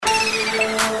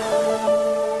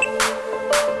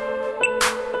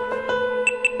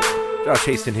Josh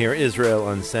Haston here, Israel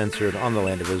Uncensored, on the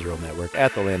Land of Israel Network,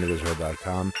 at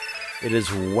thelandofisrael.com. It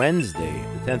is Wednesday,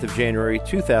 the 10th of January,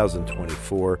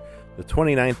 2024, the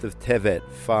 29th of Tevet,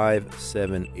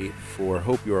 5784.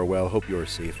 Hope you are well, hope you are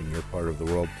safe in your part of the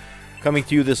world. Coming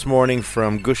to you this morning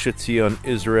from Gush Etzion,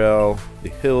 Israel, the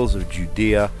hills of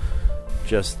Judea,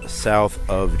 just south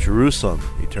of Jerusalem,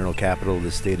 the eternal capital of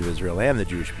the state of Israel and the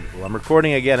Jewish people. I'm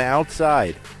recording again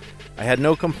outside. I had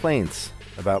no complaints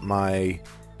about my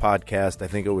podcast. I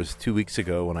think it was 2 weeks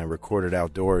ago when I recorded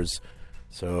outdoors.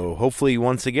 So hopefully,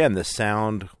 once again, the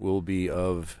sound will be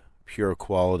of pure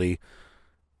quality.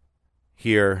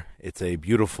 Here, it's a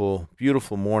beautiful,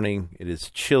 beautiful morning. It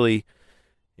is chilly.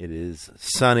 It is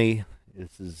sunny.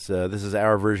 This is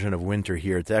our version of winter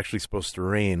here. It's actually supposed to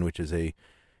rain, which is a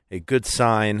good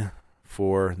sign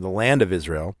for the land of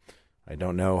Israel. I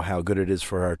don't know how good it is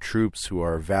for our troops who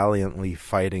are valiantly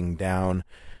fighting down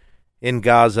in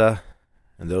Gaza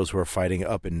and those who are fighting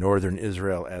up in northern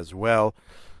Israel as well,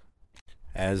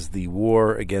 as the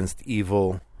war against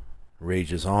evil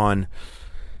rages on.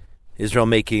 Israel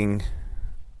making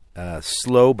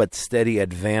slow but steady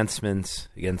advancements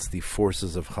against the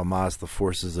forces of Hamas, the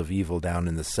forces of evil down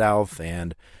in the south,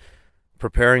 and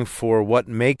preparing for what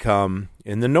may come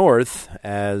in the north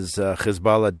as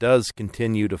Hezbollah does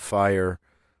continue to fire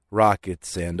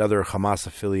rockets, and other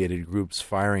Hamas-affiliated groups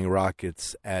firing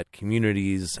rockets at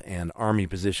communities and army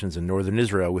positions in northern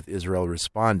Israel, with Israel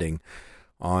responding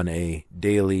on a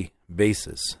daily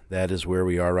basis. That is where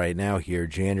we are right now here,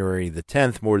 January the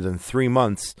 10th, more than 3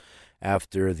 months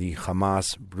after the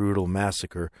Hamas brutal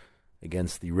massacre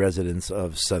against the residents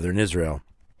of southern Israel.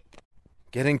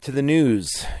 Getting to the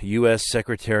news, U.S.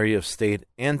 Secretary of State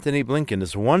Antony Blinken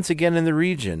is once again in the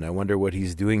region. I wonder what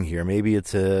he's doing here. Maybe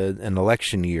it's an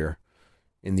election year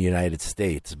in the United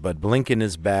States. But Blinken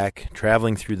is back,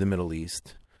 traveling through the Middle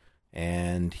East,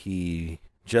 and he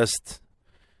just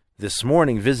this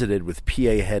morning visited with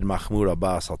PA head Mahmoud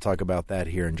Abbas. I'll talk about that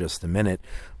here in just a minute.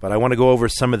 But I want to go over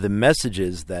some of the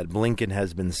messages that Blinken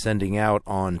has been sending out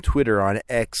on Twitter, on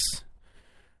X,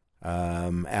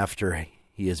 after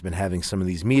he has been having some of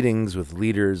these meetings with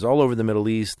leaders all over the Middle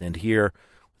East, and here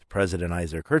with President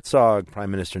Isaac Herzog,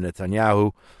 Prime Minister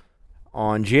Netanyahu.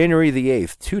 On January the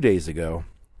 8th, 2 days ago,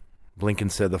 Blinken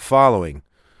said the following.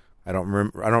 I don't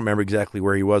remember exactly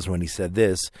where he was when he said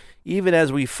this. Even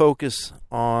as we focus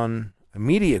on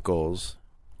immediate goals,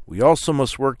 we also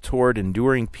must work toward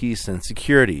enduring peace and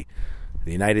security.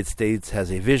 The United States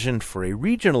has a vision for a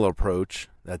regional approach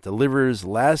that delivers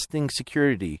lasting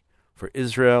security for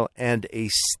Israel and a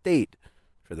state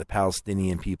for the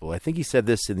Palestinian people. I think he said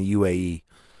this in the UAE.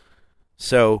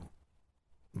 So,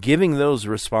 giving those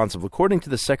responsible, according to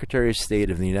the Secretary of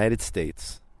State of the United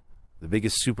States, the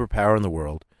biggest superpower in the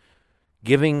world,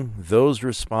 giving those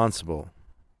responsible,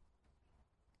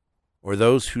 or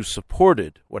those who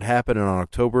supported what happened on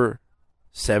October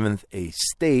 7th, a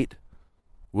state,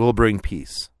 will bring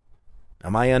peace.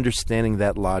 Am I understanding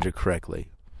that logic correctly?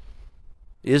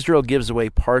 Israel gives away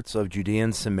parts of Judea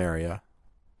and Samaria,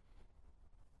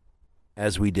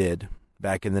 as we did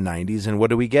back in the 90s. And what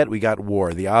do we get? We got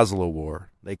war, the Oslo War.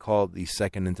 They call it the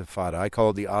Second Intifada. I call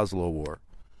it the Oslo War.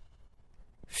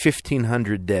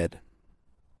 1,500 dead.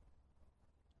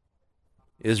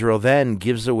 Israel then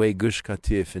gives away Gush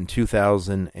Katif in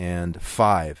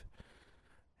 2005.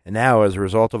 And now, as a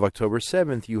result of October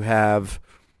 7th, you have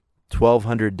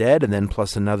 1,200 dead, and then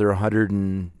plus another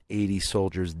 180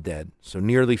 soldiers dead. So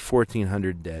nearly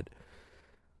 1,400 dead.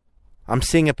 I'm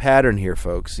seeing a pattern here,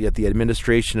 folks. Yet the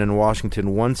administration in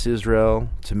Washington wants Israel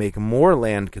to make more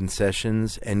land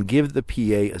concessions and give the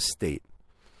PA a state.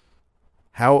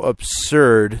 How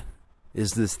absurd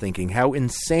is this thinking? How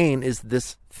insane is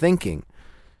this thinking?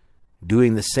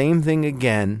 Doing the same thing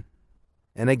again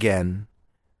and again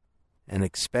and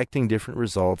expecting different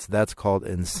results, that's called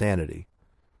insanity.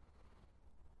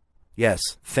 Yes,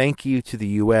 thank you to the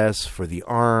U.S. for the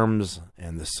arms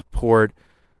and the support,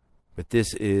 but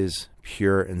this is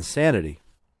pure insanity.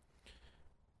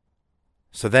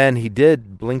 So then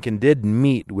Blinken did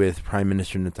meet with Prime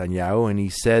Minister Netanyahu, and he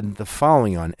said the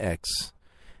following on X.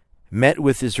 Met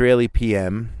with Israeli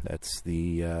PM, that's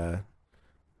the,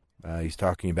 he's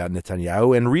talking about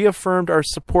Netanyahu, and reaffirmed our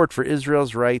support for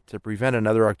Israel's right to prevent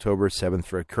another October 7th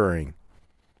from occurring.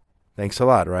 Thanks a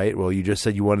lot, right? Well, you just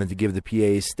said you wanted to give the PA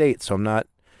a state, so I'm not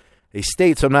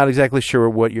exactly sure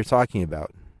what you're talking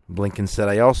about. Blinken said,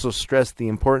 I also stressed the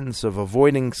importance of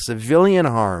avoiding civilian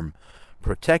harm,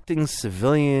 protecting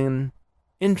civilian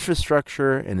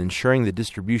infrastructure, and ensuring the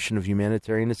distribution of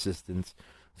humanitarian assistance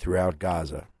throughout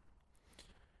Gaza.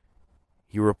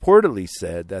 He reportedly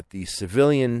said that the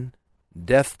civilian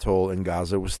death toll in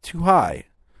Gaza was too high.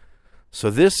 So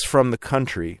this from the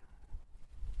country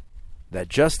that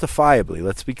justifiably,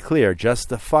 let's be clear,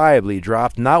 justifiably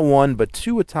dropped not one but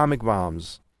 2 atomic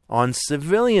bombs on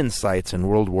civilian sites in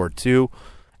World War II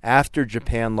after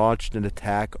Japan launched an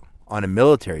attack on a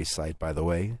military site, by the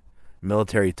way,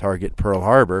 military target Pearl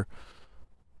Harbor.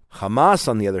 Hamas,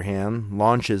 on the other hand,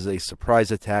 launches a surprise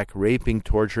attack, raping,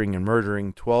 torturing, and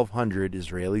murdering 1,200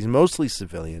 Israelis, mostly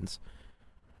civilians,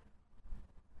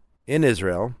 in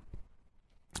Israel.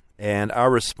 And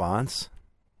our response,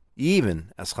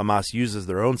 even as Hamas uses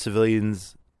their own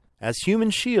civilians as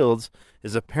human shields,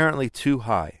 is apparently too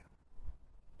high.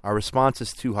 Our response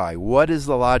is too high. What is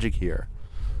the logic here?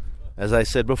 As I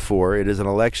said before, it is an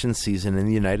election season in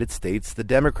the United States. The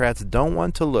Democrats don't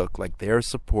want to look like they are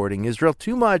supporting Israel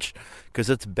too much because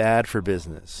it's bad for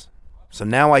business. So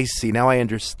now I see, now I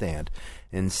understand.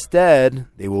 Instead,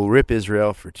 they will rip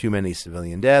Israel for too many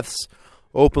civilian deaths,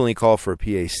 openly call for a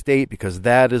PA state because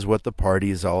that is what the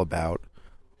party is all about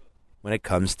when it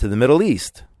comes to the Middle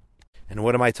East. And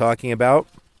what am I talking about?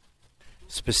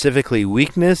 Specifically,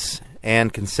 weakness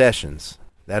and concessions.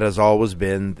 That has always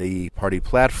been the party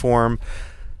platform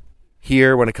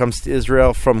here when it comes to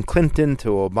Israel, from Clinton to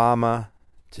Obama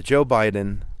to Joe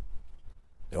Biden.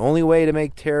 The only way to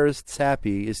make terrorists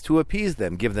happy is to appease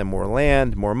them, give them more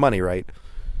land, more money, right?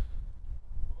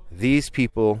 These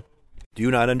people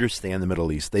do not understand the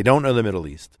Middle East. They don't know the Middle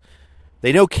East.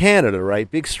 They know Canada,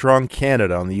 right? Big, strong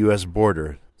Canada on the U.S.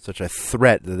 border. Such a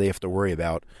threat that they have to worry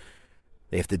about.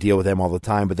 They have to deal with them all the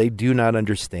time, but they do not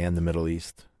understand the Middle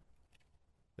East.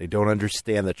 They don't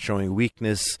understand that showing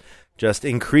weakness just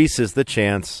increases the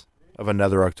chance of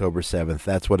another October 7th.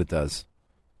 That's what it does.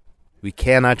 We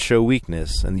cannot show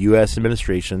weakness, and the U.S.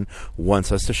 administration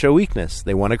wants us to show weakness.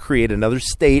 They want to create another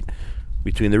state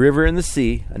between the river and the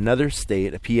sea, another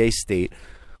state, a PA state,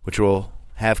 which will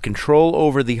have control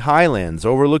over the highlands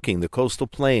overlooking the coastal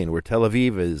plain where Tel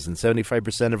Aviv is and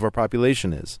 75% of our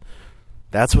population is.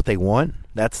 That's what they want?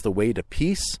 That's the way to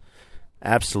peace?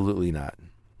 Absolutely not.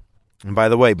 And by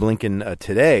the way, Blinken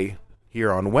today,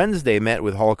 here on Wednesday, met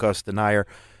with Holocaust denier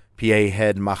PA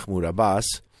head Mahmoud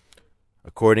Abbas.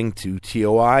 According to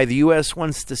TOI, the U.S.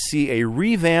 wants to see a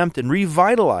revamped and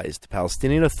revitalized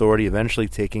Palestinian Authority eventually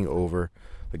taking over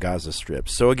the Gaza Strip.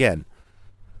 So again,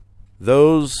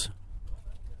 those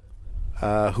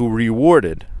who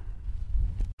rewarded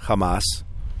Hamas,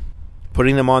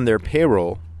 putting them on their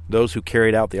payroll, those who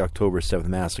carried out the October 7th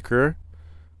massacre,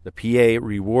 the PA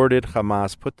rewarded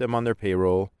Hamas, put them on their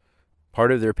payroll,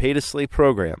 part of their pay-to-slay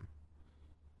program.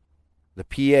 The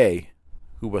PA,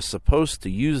 who was supposed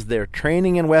to use their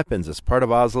training and weapons as part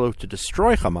of Oslo to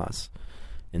destroy Hamas,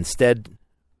 instead,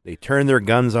 they turned their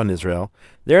guns on Israel.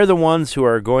 They're the ones who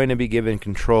are going to be given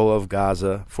control of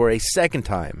Gaza for a second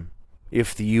time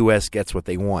if the U.S. gets what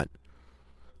they want.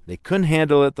 They couldn't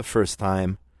handle it the first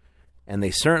time, and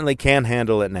they certainly can't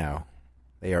handle it now.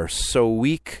 They are so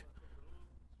weak,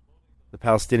 the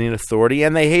Palestinian Authority,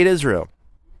 and they hate Israel.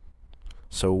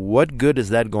 So what good is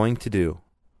that going to do?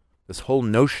 This whole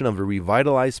notion of a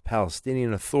revitalized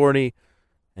Palestinian Authority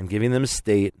and giving them a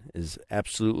state is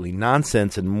absolutely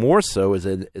nonsense, and more so is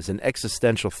an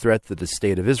existential threat to the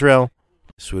state of Israel.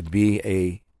 This would be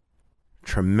a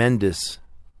tremendous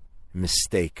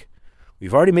mistake.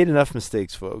 We've already made enough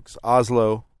mistakes, folks.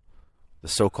 Oslo, the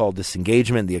so-called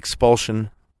disengagement, the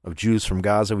expulsion of Jews from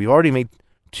Gaza. We've already made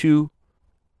too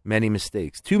many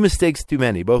mistakes. 2 mistakes too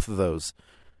many, both of those.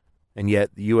 And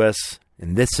yet the U.S.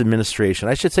 and this administration,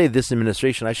 I should say this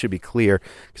administration, I should be clear,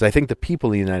 because I think the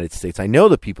people in the United States, I know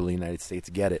the people in the United States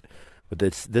get it, but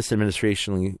this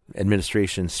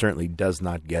administration certainly does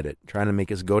not get it. Trying to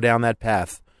make us go down that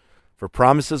path for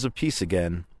promises of peace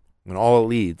again, when all it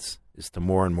leads is to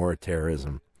more and more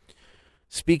terrorism.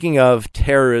 Speaking of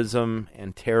terrorism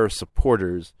and terror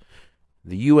supporters,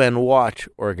 the UN Watch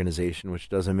organization, which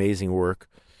does amazing work,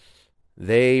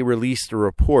 they released a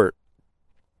report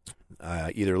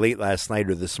either late last night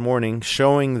or this morning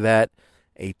showing that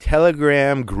a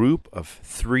Telegram group of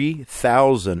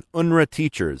 3,000 UNRWA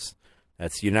teachers,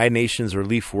 that's United Nations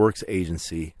Relief Works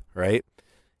Agency, right,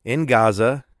 in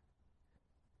Gaza,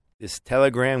 this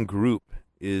Telegram group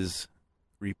is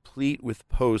replete with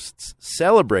posts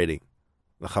celebrating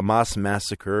the Hamas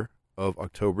massacre of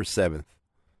October 7th.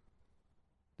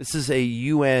 This is a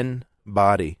UN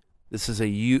body. This is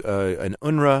an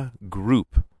UNRWA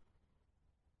group.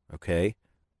 Okay?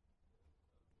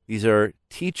 These are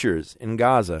teachers in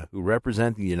Gaza who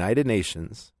represent the United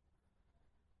Nations.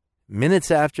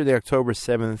 Minutes after the October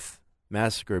 7th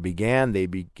massacre began,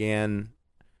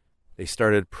 they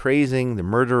started praising the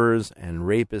murderers and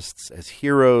rapists as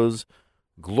heroes,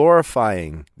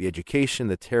 glorifying the education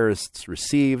the terrorists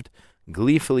received,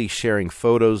 gleefully sharing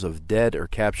photos of dead or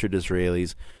captured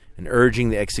Israelis, and urging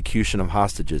the execution of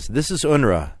hostages. This is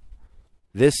UNRWA.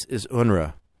 This is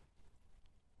UNRWA.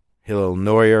 Hillel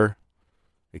Neuer,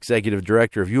 executive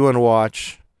director of UN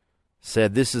Watch,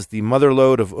 said this is the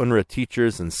motherlode of UNRWA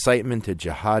teachers' incitement to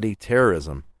jihadi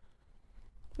terrorism.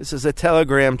 This is a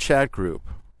Telegram chat group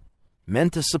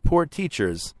meant to support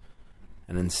teachers,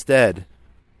 and instead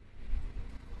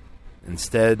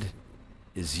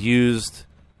is used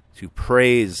to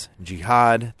praise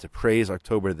jihad, to praise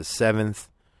October the 7th.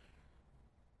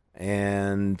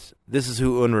 And this is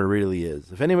who UNRWA really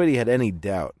is. If anybody had any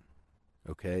doubt,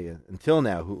 okay, until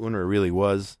now, who UNRWA really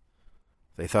was,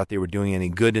 if they thought they were doing any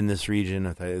good in this region,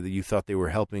 if you thought they were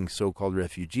helping so-called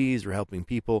refugees or helping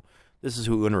people, this is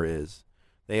who UNRWA is.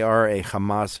 They are a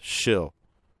Hamas shill.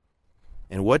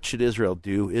 And what should Israel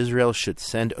do? Israel should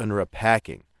send UNRWA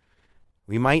packing.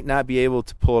 We might not be able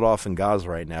to pull it off in Gaza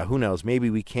right now. Who knows? Maybe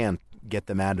we can get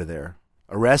them out of there.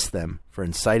 Arrest them for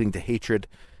inciting to hatred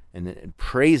and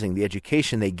praising the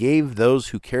education they gave those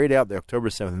who carried out the October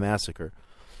 7th massacre.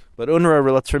 But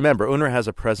UNRWA, let's remember, UNRWA has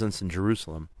a presence in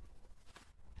Jerusalem,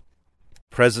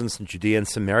 presence in Judea and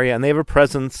Samaria, and they have a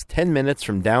presence 10 minutes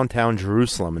from downtown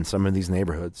Jerusalem in some of these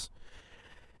neighborhoods.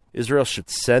 Israel should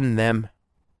send them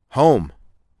home.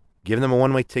 Give them a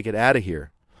one-way ticket out of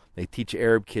here. They teach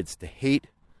Arab kids to hate.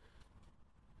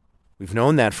 We've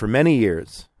known that for many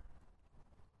years.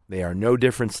 They are no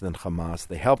different than Hamas.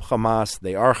 They help Hamas.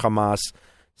 They are Hamas.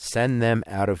 Send them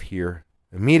out of here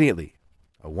immediately.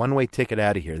 A one-way ticket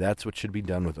out of here. That's what should be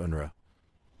done with UNRWA.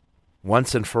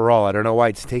 Once and for all. I don't know why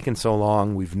it's taken so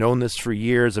long. We've known this for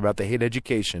years about the hate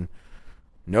education.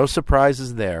 No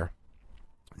surprises there.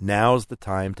 Now's the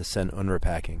time to send UNRWA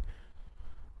packing.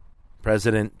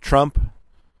 President Trump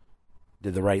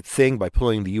did the right thing by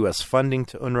pulling the U.S. funding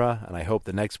to UNRWA, and I hope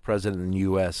the next president in the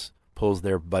U.S. pulls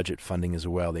their budget funding as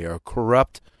well. They are a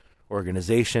corrupt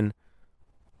organization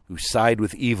who side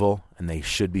with evil, and they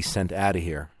should be sent out of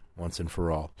here once and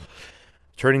for all.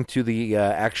 Turning to the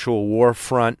actual war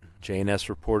front, JNS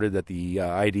reported that the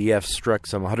IDF struck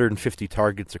some 150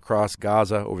 targets across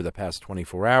Gaza over the past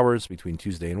 24 hours between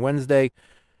Tuesday and Wednesday.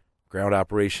 Ground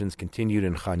operations continued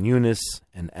in Khan Yunis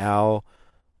and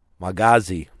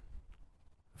Al-Maghazi.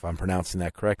 If I'm pronouncing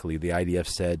that correctly, the IDF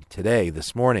said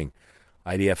this morning,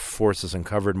 IDF forces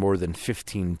uncovered more than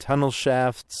 15 tunnel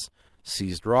shafts,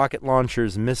 seized rocket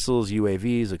launchers, missiles,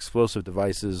 UAVs, explosive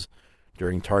devices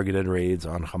during targeted raids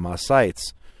on Hamas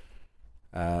sites.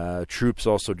 Troops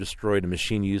also destroyed a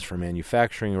machine used for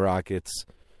manufacturing rockets.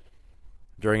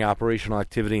 During operational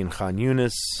activity in Khan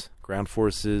Yunis, ground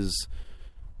forces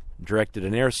directed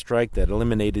an airstrike that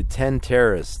eliminated 10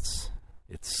 terrorists.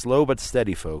 It's slow but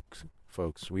steady, folks.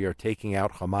 We are taking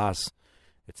out Hamas.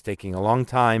 It's taking a long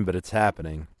time, but it's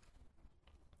happening.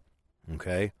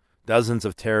 Okay? Dozens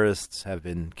of terrorists have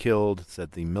been killed,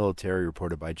 said the military,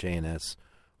 reported by JNS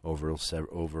over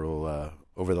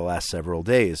the last several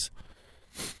days.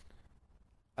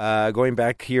 Going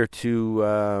back here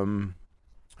to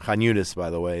Khan Yunis, by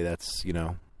the way, that's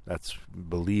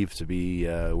believed to be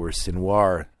where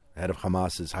Sinwar, head of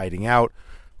Hamas, is hiding out,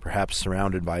 perhaps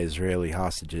surrounded by Israeli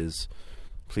hostages.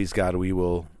 Please God, we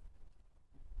will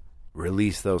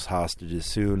release those hostages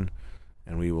soon,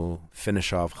 and we will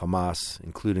finish off Hamas,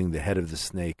 including the head of the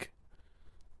snake,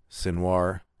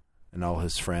 Sinwar, and all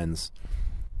his friends.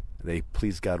 They,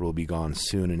 please God, will be gone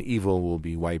soon, and evil will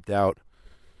be wiped out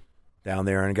down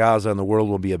there in Gaza, and the world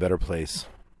will be a better place.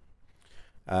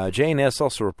 JNS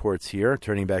also reports here,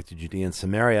 turning back to Judea and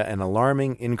Samaria, an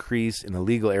alarming increase in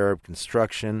illegal Arab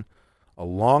construction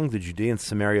along the Judea and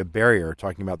Samaria barrier,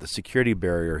 talking about the security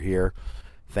barrier here,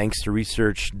 thanks to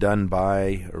research done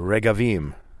by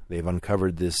Regavim. They've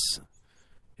uncovered this.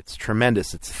 It's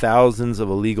tremendous. It's thousands of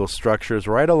illegal structures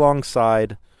right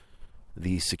alongside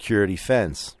the security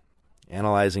fence.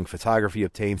 Analyzing photography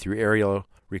obtained through aerial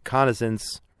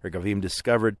reconnaissance, Regavim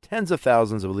discovered tens of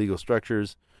thousands of illegal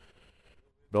structures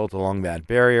built along that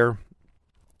barrier,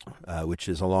 which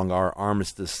is along our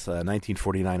armistice,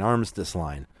 1949 armistice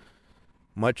line.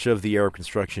 Much of the Arab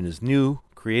construction is new,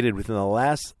 created within the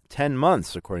last 10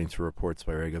 months, according to reports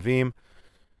by Regavim.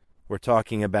 We're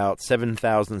talking about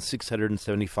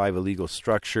 7,675 illegal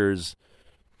structures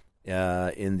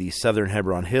in the southern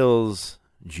Hebron Hills,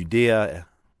 Judea,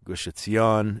 Gush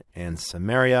Etzion, and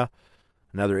Samaria.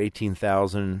 Another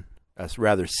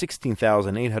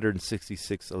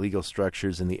 16,866 illegal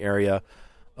structures in the area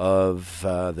of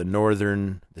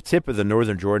the tip of the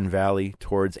northern Jordan Valley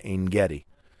towards Ein Gedi.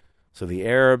 So the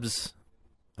Arabs,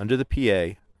 under the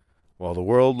PA, while the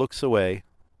world looks away,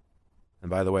 and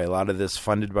by the way, a lot of this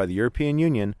funded by the European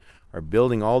Union, are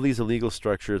building all these illegal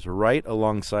structures right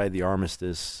alongside the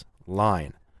armistice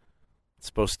line. It's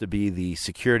supposed to be the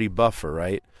security buffer,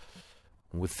 right?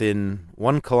 Within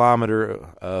 1 kilometer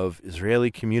of Israeli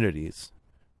communities,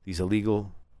 these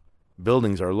illegal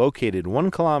buildings are located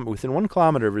within 1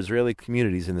 kilometer of Israeli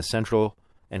communities in the central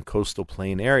and coastal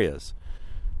plain areas.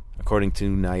 According to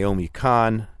Naomi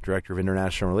Khan, Director of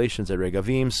International Relations at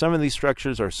Regavim, some of these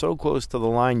structures are so close to the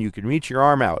line you can reach your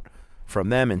arm out from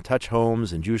them and touch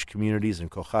homes and Jewish communities in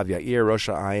Kochav Yair, Rosh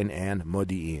Ayin, and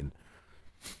Modi'in.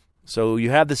 So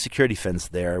you have the security fence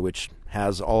there, which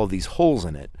has all of these holes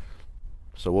in it.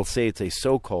 So we'll say it's a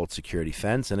so-called security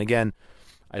fence. And again,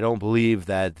 I don't believe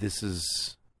that this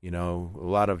is, a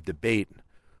lot of debate.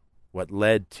 What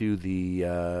led to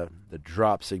the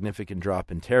significant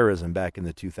drop in terrorism back in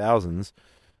the 2000s.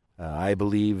 I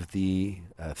believe the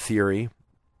theory,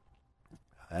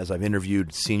 as I've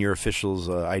interviewed senior officials,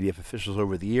 IDF officials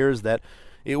over the years, that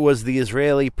it was the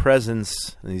Israeli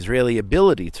presence, the Israeli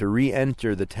ability to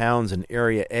re-enter the towns in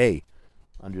Area A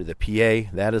under the PA.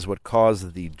 That is what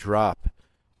caused the drop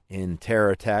in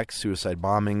terror attacks, suicide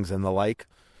bombings, and the like.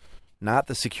 Not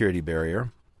the security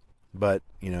barrier, but,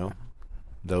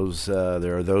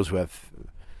 there are those who have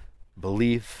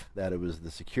belief that it was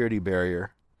the security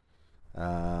barrier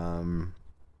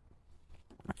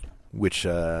which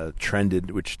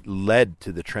led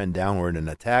to the trend downward in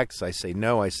attacks. I say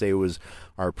no. I say it was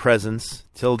our presence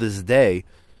till this day.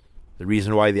 The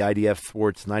reason why the IDF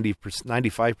thwarts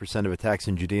 95% of attacks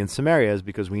in Judea and Samaria is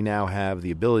because we now have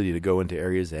the ability to go into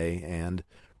areas A and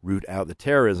root out the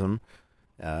terrorism,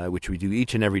 which we do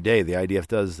each and every day. The IDF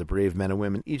does, the brave men and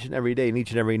women, each and every day and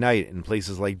each and every night in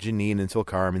places like Jenin and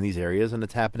Tulkarm in these areas, and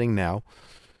it's happening now.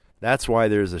 That's why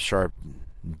there's a sharp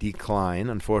decline.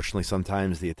 Unfortunately,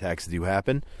 sometimes the attacks do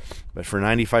happen, but for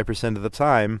 95% of the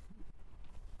time,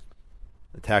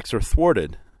 attacks are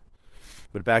thwarted.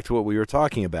 But back to what we were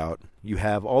talking about, you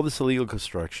have all this illegal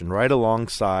construction right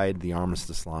alongside the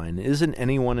armistice line. Isn't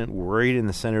anyone worried in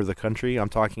the center of the country? I'm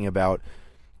talking about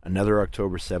another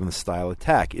October 7th style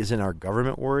attack. Isn't our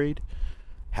government worried?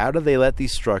 How do they let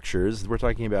these structures, we're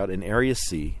talking about in Area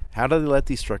C, how do they let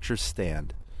these structures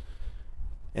stand?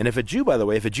 And if a Jew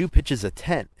pitches a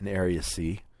tent in Area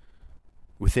C,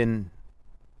 within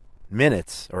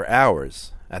minutes or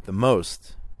hours at the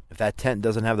most, if that tent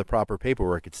doesn't have the proper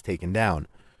paperwork, it's taken down.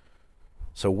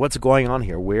 So what's going on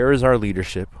here? Where is our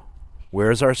leadership?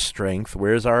 Where is our strength?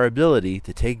 Where is our ability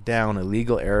to take down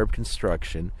illegal Arab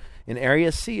construction in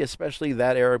Area C, especially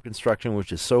that Arab construction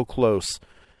which is so close,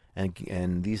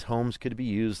 and these homes could be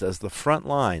used as the front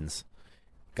lines,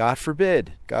 God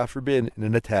forbid, in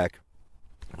an attack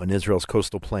on Israel's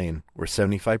coastal plain, where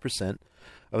 75%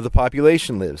 of the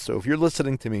population lives. So if you're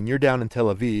listening to me and you're down in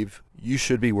Tel Aviv, you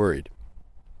should be worried.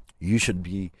 You should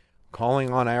be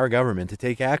calling on our government to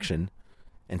take action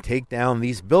and take down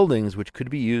these buildings, which could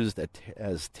be used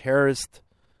as terrorist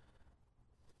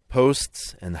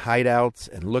posts and hideouts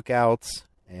and lookouts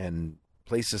and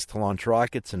places to launch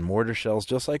rockets and mortar shells,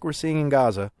 just like we're seeing in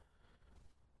Gaza.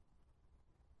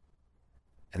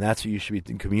 And that's what you should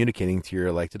be communicating to your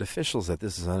elected officials, that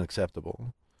this is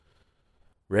unacceptable.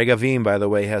 Regavim, by the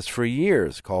way, has for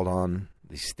years called on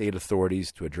the state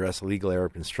authorities to address illegal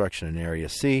Arab construction in Area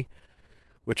C,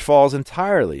 which falls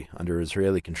entirely under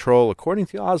Israeli control. According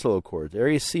to the Oslo Accords,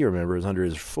 Area C, remember, is under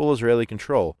full Israeli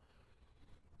control.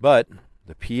 But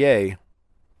the PA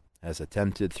has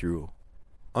attempted through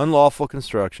unlawful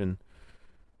construction,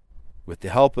 with the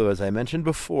help of, as I mentioned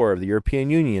before, of the European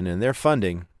Union and their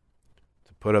funding,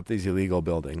 to put up these illegal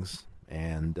buildings.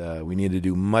 And we need to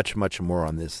do much, much more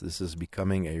on this. This is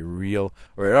becoming a real,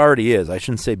 or it already is, I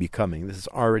shouldn't say becoming, this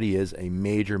already is a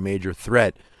major, major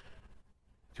threat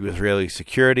to Israeli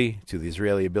security, to the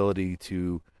Israeli ability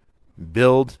to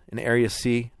build in Area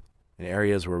C, in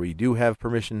areas where we do have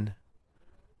permission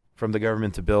from the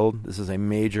government to build. This is a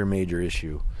major, major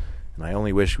issue, and I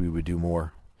only wish we would do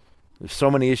more. There's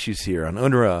so many issues here on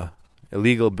UNRWA,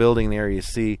 illegal building in Area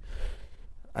C.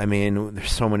 I mean,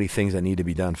 there's so many things that need to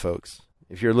be done, folks.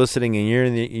 If you're listening and you're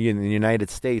in the United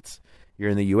States, you're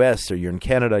in the U.S., or you're in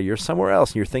Canada, you're somewhere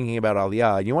else, and you're thinking about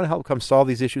Aliyah, and you want to help come solve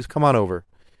these issues, come on over.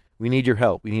 We need your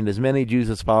help. We need as many Jews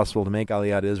as possible to make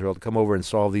Aliyah to Israel, to come over and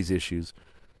solve these issues.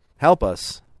 Help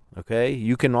us, okay?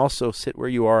 You can also sit where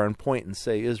you are and point and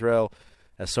say Israel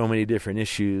has so many different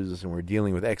issues, and we're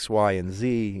dealing with X, Y, and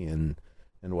Z, and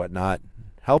whatnot.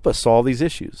 Help us solve these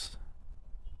issues.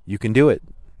 You can do it.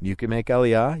 You can make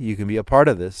Aliyah. You can be a part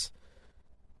of this.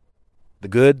 The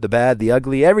good, the bad, the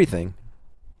ugly, everything.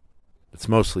 It's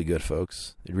mostly good,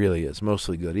 folks. It really is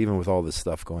mostly good, even with all this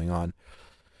stuff going on.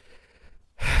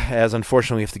 as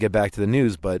unfortunately we have to get back to the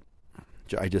news, but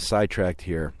I just sidetracked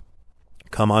here.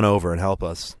 Come on over and help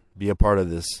us. Be a part of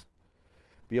this.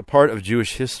 Be a part of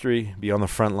Jewish history. Be on the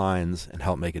front lines and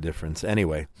help make a difference.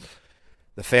 Anyway,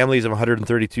 the families of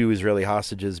 132 Israeli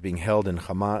hostages being held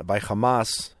by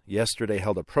Hamas yesterday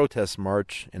held a protest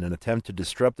march in an attempt to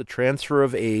disrupt the transfer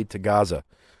of aid to Gaza,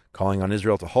 calling on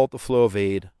Israel to halt the flow of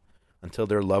aid until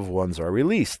their loved ones are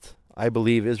released. I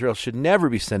believe Israel should never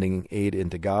be sending aid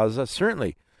into Gaza,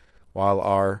 certainly while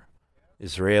our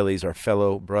Israelis, our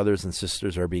fellow brothers and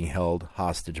sisters, are being held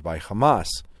hostage by Hamas.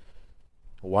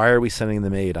 Why are we sending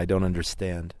them aid? I don't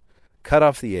understand. Cut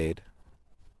off the aid.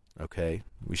 Okay,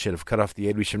 we should have cut off the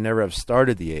aid. We should never have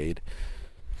started the aid.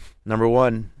 Number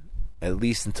one, at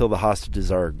least until the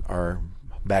hostages are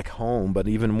back home, but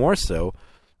even more so,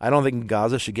 I don't think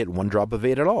Gaza should get one drop of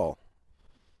aid at all.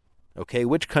 Okay,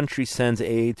 which country sends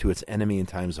aid to its enemy in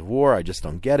times of war? I just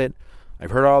don't get it.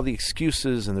 I've heard all the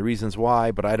excuses and the reasons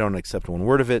why, but I don't accept one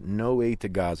word of it. No aid to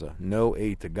Gaza. No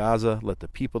aid to Gaza. Let the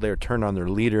people there turn on their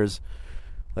leaders.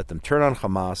 Let them turn on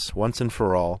Hamas once and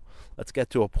for all. Let's get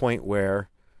to a point where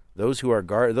those who are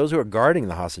guarding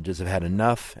the hostages have had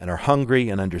enough and are hungry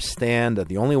and understand that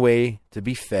the only way to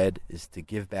be fed is to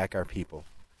give back our people.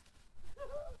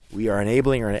 We are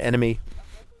enabling our enemy.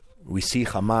 We see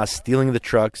Hamas stealing the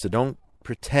trucks, so don't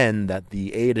pretend that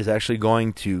the aid is actually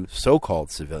going to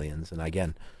so-called civilians. And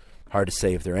again, hard to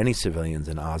say if there are any civilians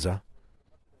in Gaza.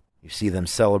 You see them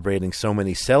celebrating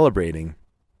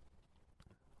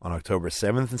on October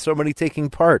 7th, and so many taking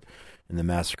part in the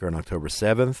massacre on October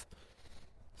 7th.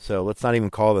 So let's not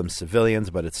even call them civilians,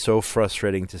 but it's so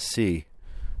frustrating to see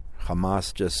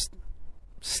Hamas just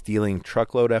stealing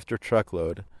truckload after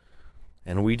truckload.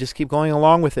 And we just keep going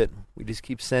along with it. We just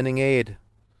keep sending aid,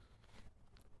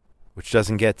 which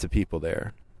doesn't get to people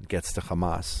there. It gets to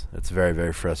Hamas. It's very,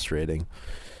 very frustrating.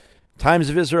 Times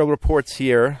of Israel reports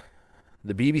here,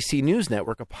 the BBC News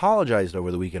Network apologized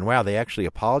over the weekend. Wow, they actually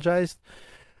apologized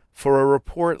for a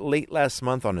report late last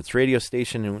month on its radio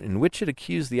station in which it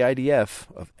accused the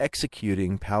IDF of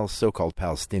executing so-called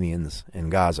Palestinians in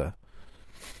Gaza.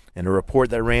 In a report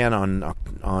that ran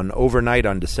on overnight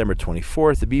on December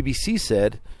 24th, the BBC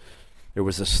said there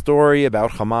was a story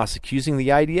about Hamas accusing the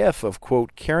IDF of,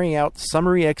 quote, carrying out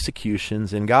summary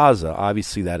executions in Gaza.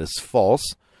 Obviously, that is false.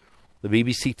 The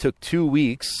BBC took 2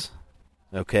 weeks,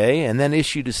 okay, and then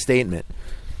issued a statement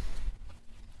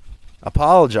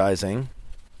apologizing,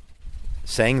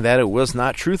 saying that it was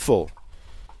not truthful.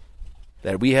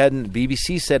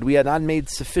 BBC said we had not made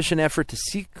sufficient effort to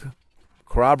seek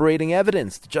corroborating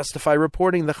evidence to justify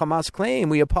reporting the Hamas claim.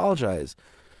 We apologize.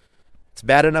 It's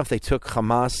bad enough they took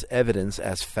Hamas evidence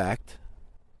as fact,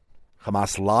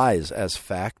 Hamas lies as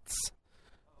facts,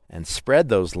 and spread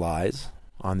those lies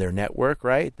on their network,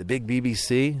 right? The big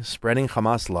BBC spreading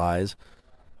Hamas lies,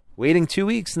 waiting 2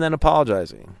 weeks and then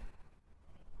apologizing.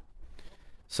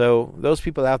 So those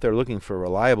people out there looking for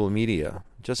reliable media,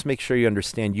 just make sure you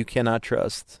understand you cannot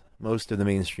trust most of the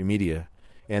mainstream media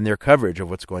and their coverage of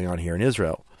what's going on here in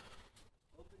Israel.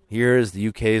 Here is the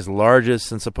UK's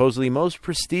largest and supposedly most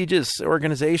prestigious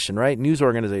organization, right? News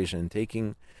organization,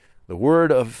 taking the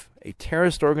word of a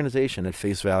terrorist organization at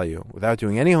face value without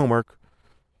doing any homework.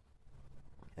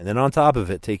 And then on top of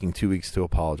it, taking 2 weeks to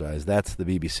apologize. That's the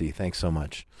BBC. Thanks so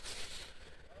much.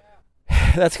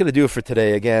 That's going to do it for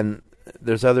today. Again,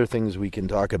 there's other things we can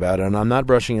talk about, and I'm not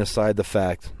brushing aside the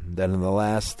fact that in the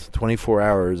last 24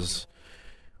 hours,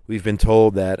 we've been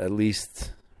told that at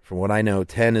least, from what I know,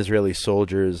 10 Israeli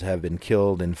soldiers have been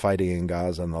killed in fighting in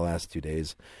Gaza in the last 2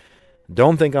 days.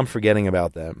 Don't think I'm forgetting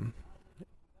about them.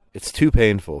 It's too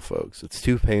painful, folks. It's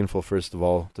too painful, first of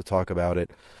all, to talk about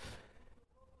it.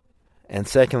 And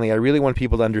secondly, I really want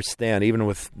people to understand, even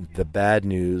with the bad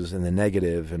news and the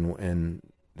negative and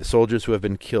the soldiers who have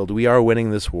been killed, we are winning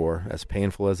this war, as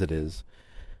painful as it is.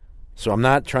 So I'm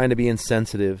not trying to be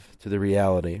insensitive to the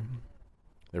reality.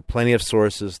 There are plenty of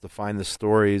sources to find the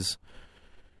stories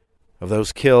of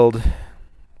those killed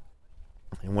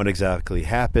and what exactly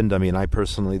happened. I mean, I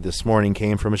personally this morning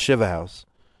came from a Shiva house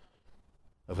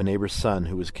of a neighbor's son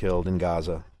who was killed in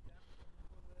Gaza.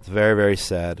 It's very, very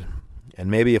sad. And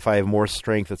maybe if I have more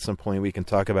strength at some point, we can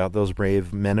talk about those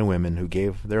brave men and women who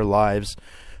gave their lives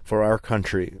for our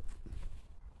country.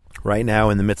 Right now,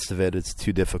 in the midst of it, it's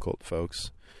too difficult,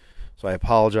 folks. So I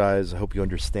apologize. I hope you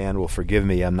understand. Will forgive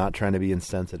me. I'm not trying to be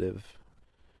insensitive.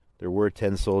 There were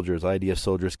 10 soldiers, IDF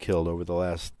soldiers, killed over the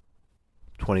last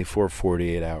 24,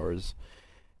 48 hours.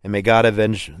 And may God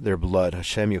avenge their blood.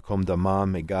 Hashem Yakom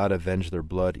Damam. May God avenge their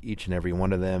blood, each and every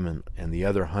one of them, and the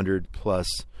other 100 plus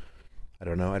I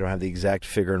don't know. I don't have the exact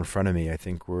figure in front of me. I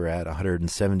think we're at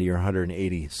 170 or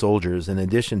 180 soldiers, in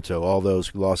addition to all those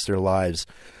who lost their lives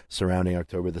surrounding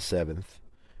October the 7th.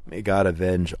 May God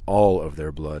avenge all of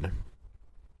their blood.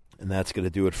 And that's going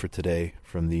to do it for today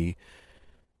from the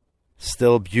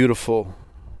still beautiful,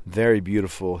 very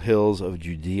beautiful hills of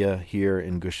Judea here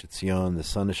in Gush Etzion. The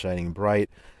sun is shining bright.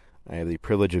 I have the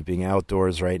privilege of being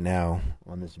outdoors right now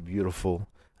on this beautiful,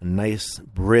 nice,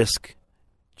 brisk,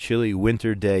 chilly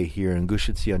winter day here in Gush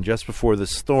Etzion, just before the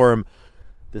storm.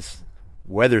 This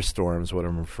weather storm is what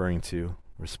I'm referring to.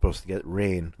 We're supposed to get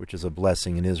rain, which is a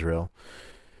blessing in Israel,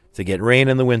 to get rain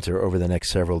in the winter over the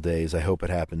next several days. I hope it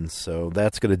happens. So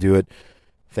that's going to do it.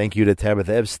 Thank you to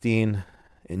Tabitha Epstein,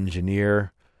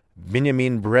 engineer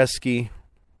Benjamin Bresky.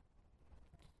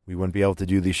 We wouldn't be able to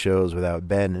do these shows without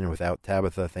Ben and without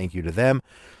Tabitha. Thank you to them.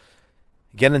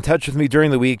 Get in touch with me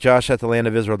during the week,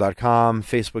 josh@thelandofisrael.com,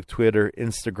 Facebook, Twitter,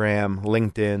 Instagram,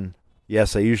 LinkedIn.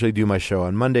 Yes, I usually do my show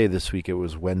on Monday. This week it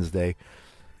was Wednesday.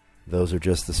 Those are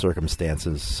just the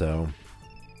circumstances. So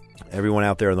everyone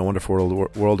out there in the wonderful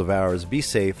world of ours, be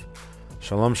safe.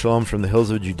 Shalom, shalom from the hills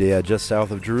of Judea, just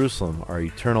south of Jerusalem, our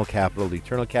eternal capital, the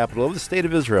eternal capital of the state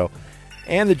of Israel,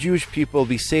 and the Jewish people.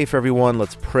 Be safe, everyone.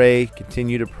 Let's pray,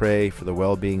 continue to pray for the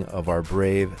well-being of our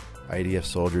brave IDF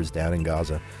soldiers down in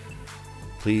Gaza.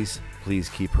 Please, please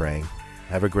keep praying.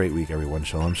 Have a great week, everyone.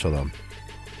 Shalom, shalom.